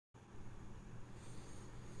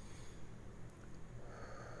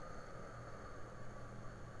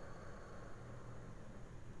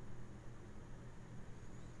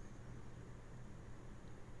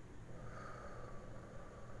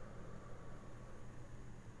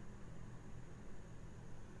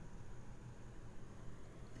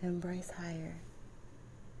Embrace higher.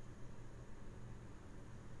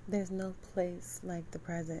 There's no place like the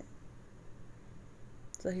present.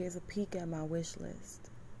 So here's a peek at my wish list.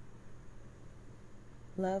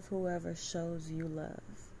 Love whoever shows you love.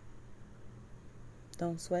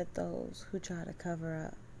 Don't sweat those who try to cover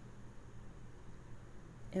up.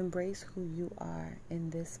 Embrace who you are in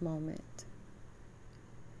this moment.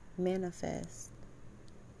 Manifest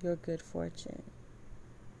your good fortune.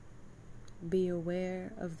 Be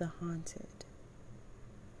aware of the haunted.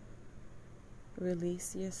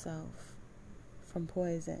 Release yourself from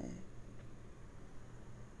poison.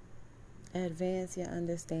 Advance your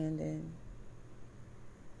understanding.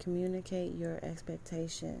 Communicate your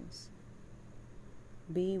expectations.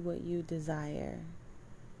 Be what you desire.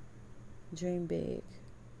 Dream big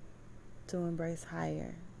to embrace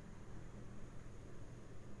higher.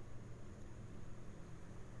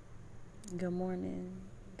 Good morning,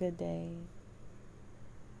 good day,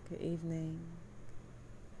 good evening.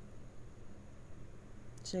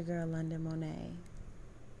 It's your girl, London Monet.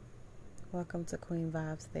 Welcome to Queen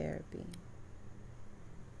Vibes Therapy.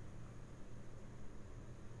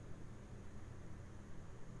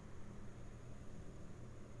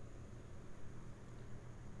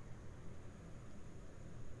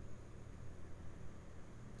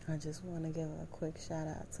 I just want to give a quick shout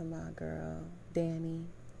out to my girl, Dani.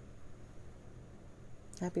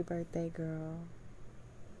 Happy birthday, girl.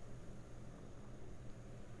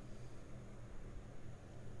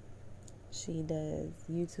 She does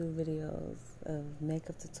YouTube videos of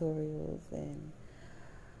makeup tutorials and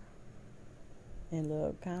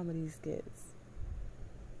little comedy skits.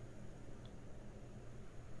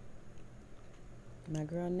 My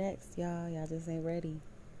girl next, y'all just ain't ready.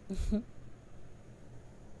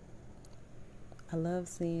 I love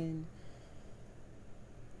seeing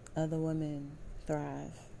other women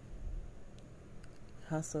thrive,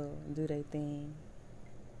 hustle, and do their thing.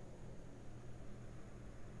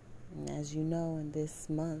 And as you know, in this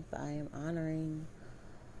month, I am honoring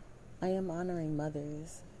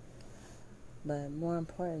mothers, but more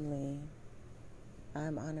importantly,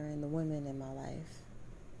 I'm honoring the women in my life.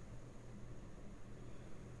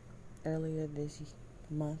 Earlier this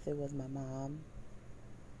month, it was my mom.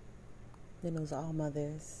 Then it was all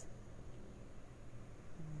mothers.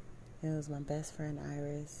 It was my best friend,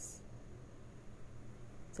 Iris.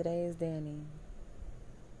 Today is Dani.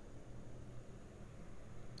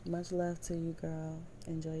 Much love to you, girl.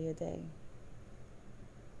 Enjoy your day.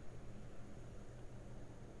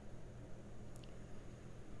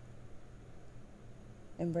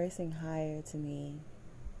 Embracing higher to me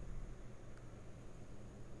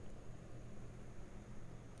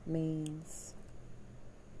means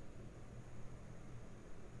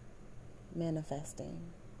manifesting.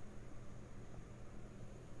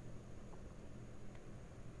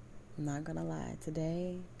 I'm not gonna lie,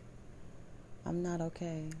 today I'm not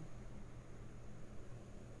okay,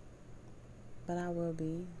 but I will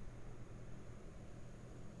be.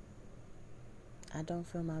 I don't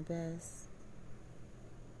feel my best,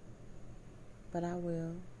 but I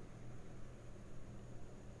will.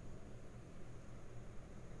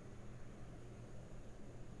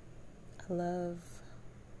 I love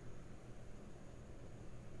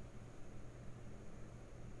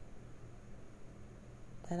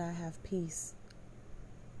that I have peace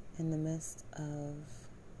in the midst of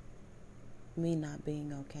me not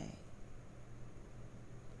being okay.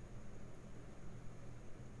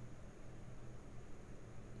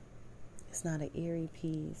 It's not an eerie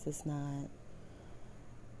peace. It's not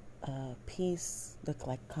a peace look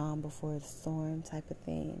like calm before the storm type of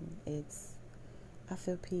thing. I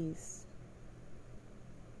feel peace.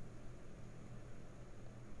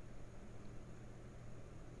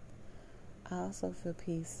 I also feel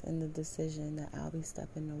peace in the decision that I'll be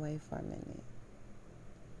stepping away for a minute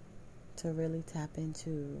to really tap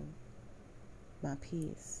into my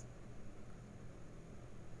peace.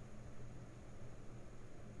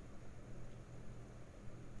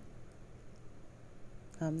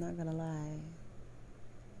 I'm not gonna lie,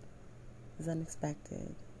 it's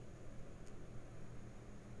unexpected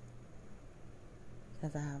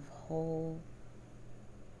because I have whole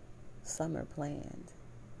summer planned.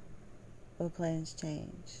 But plans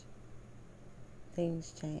change,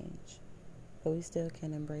 things change, but we still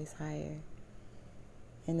can embrace higher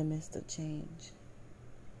in the midst of change.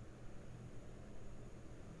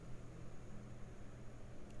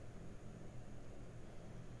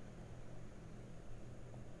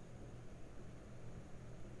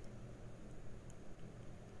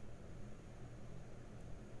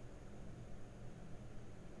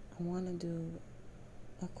 I want to do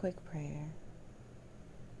a quick prayer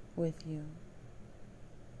with you.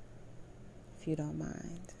 if you don't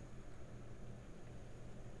mind,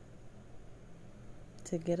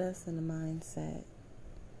 to get us in the mindset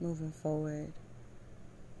moving forward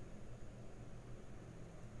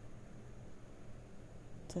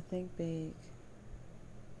to think big,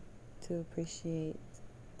 to appreciate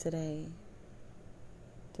today,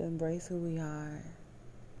 to embrace who we are,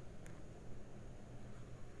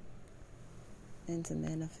 and to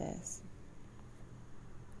manifest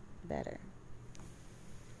better.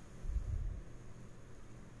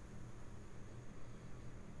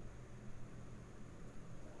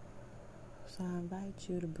 So I invite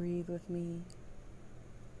you to breathe with me,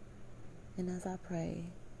 and as I pray,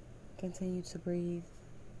 continue to breathe.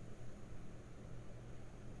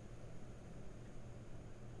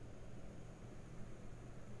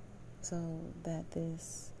 So that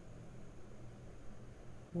this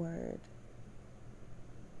word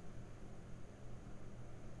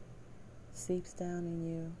seeps down in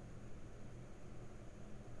you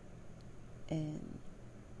and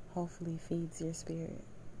hopefully feeds your spirit.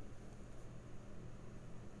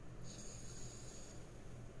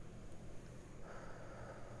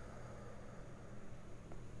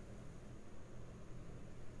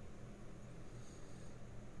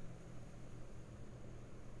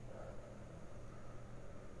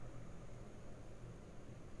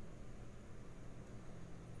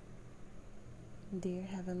 Dear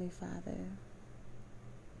Heavenly Father,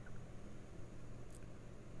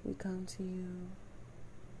 we come to you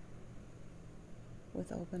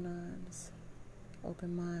with open arms,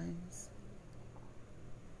 open minds,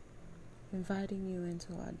 inviting you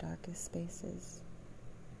into our darkest spaces,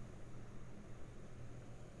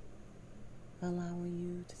 allowing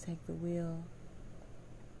you to take the wheel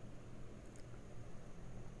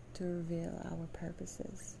to reveal our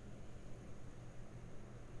purposes.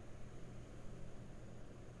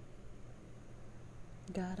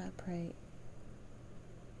 God, I pray,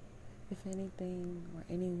 if anything or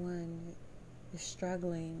anyone is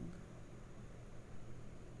struggling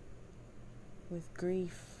with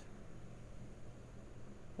grief,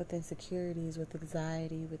 with insecurities, with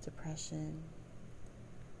anxiety, with depression,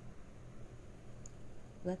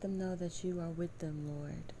 let them know that you are with them,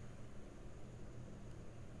 Lord.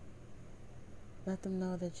 Let them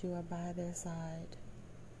know that you are by their side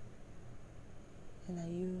and that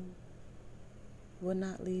you will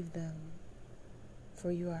not leave them,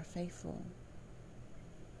 for you are faithful.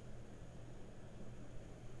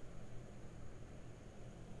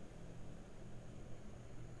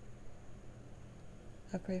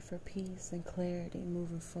 I pray for peace and clarity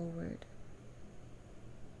moving forward.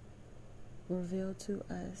 Reveal to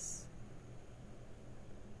us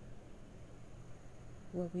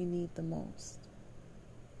what we need the most.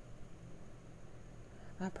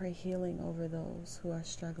 I pray healing over those who are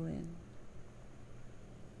struggling.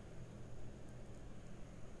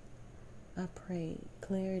 I pray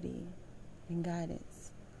clarity and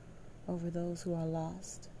guidance over those who are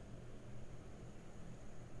lost.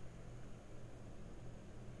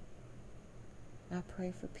 I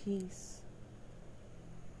pray for peace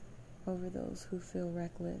over those who feel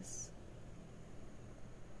reckless.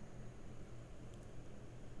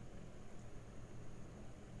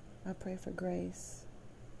 I pray for grace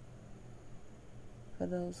for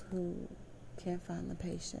those who can't find the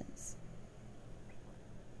patience.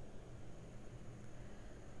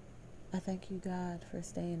 I thank you, God, for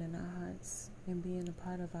staying in our hearts and being a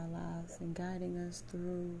part of our lives and guiding us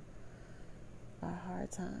through our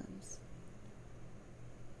hard times.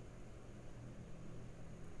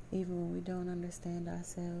 Even when we don't understand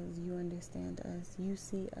ourselves, you understand us, you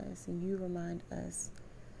see us, and you remind us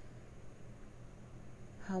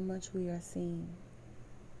how much we are seen,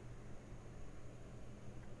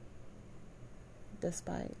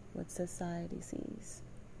 despite what society sees.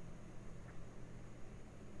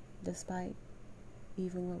 Despite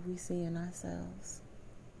even what we see in ourselves.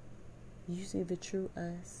 You see the true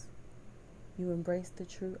us. You embrace the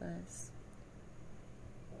true us.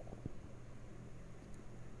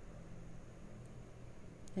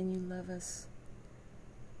 And you love us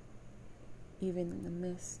even in the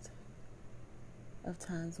midst of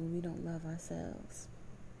times when we don't love ourselves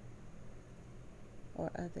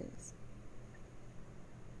or others.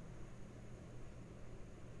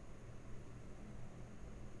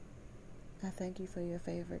 I thank you for your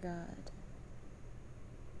favor, God.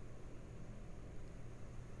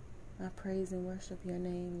 I praise and worship your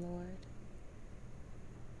name, Lord.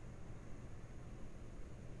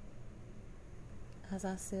 As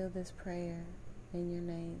I seal this prayer in your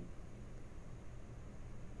name,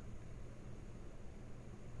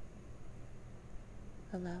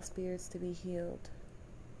 allow spirits to be healed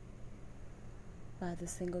by the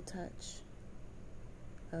single touch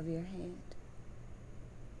of your hand.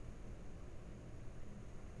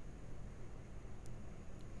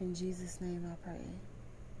 In Jesus' name I pray.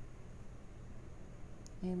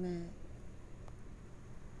 Amen.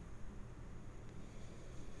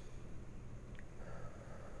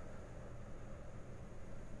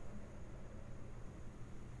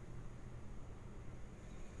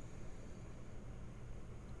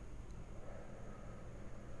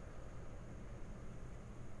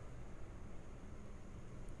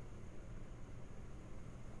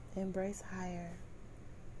 Embrace higher.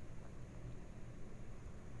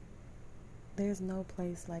 There's no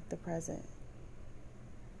place like the present.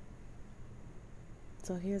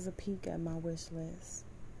 So here's a peek at my wish list.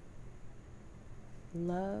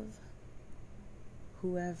 Love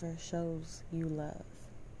whoever shows you love.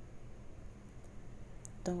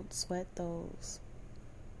 Don't sweat those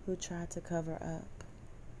who try to cover up.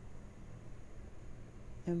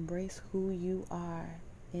 Embrace who you are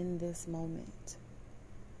in this moment.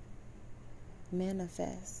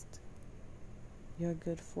 Manifest your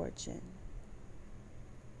good fortune.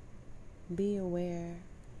 Be aware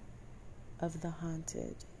of the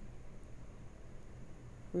haunted.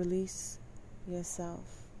 Release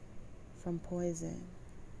yourself from poison.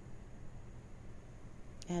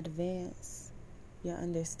 Advance your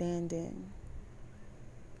understanding.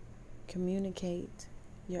 Communicate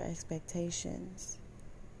your expectations.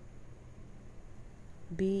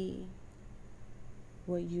 Be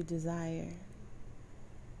what you desire.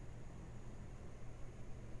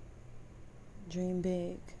 Dream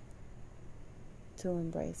big to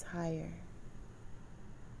embrace higher.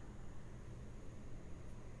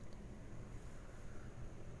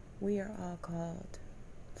 We are all called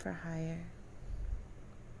for higher.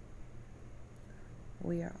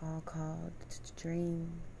 We are all called to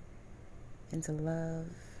dream and to love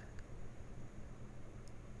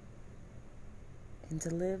and to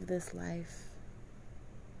live this life,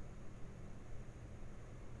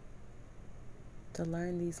 to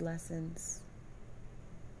learn these lessons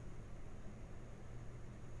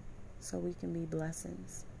so we can be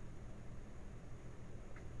blessings.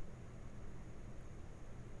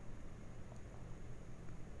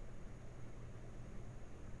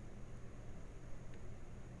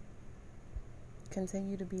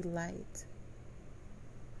 Continue to be light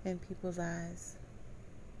in people's eyes.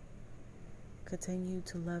 Continue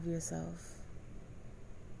to love yourself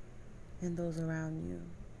and those around you.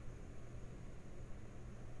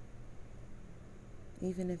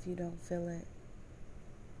 Even if you don't feel it,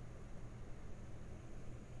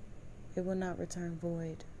 it will not return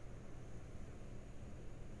void.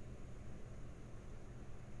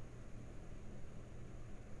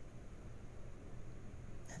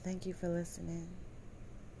 I thank you for listening.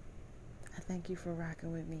 I thank you for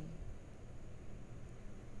rocking with me.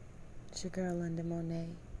 It's your girl, Linda Monet.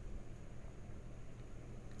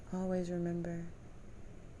 Always remember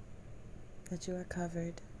that you are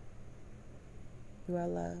covered, you are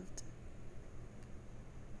loved,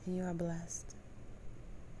 and you are blessed.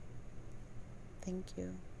 Thank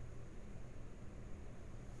you.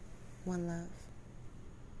 One love.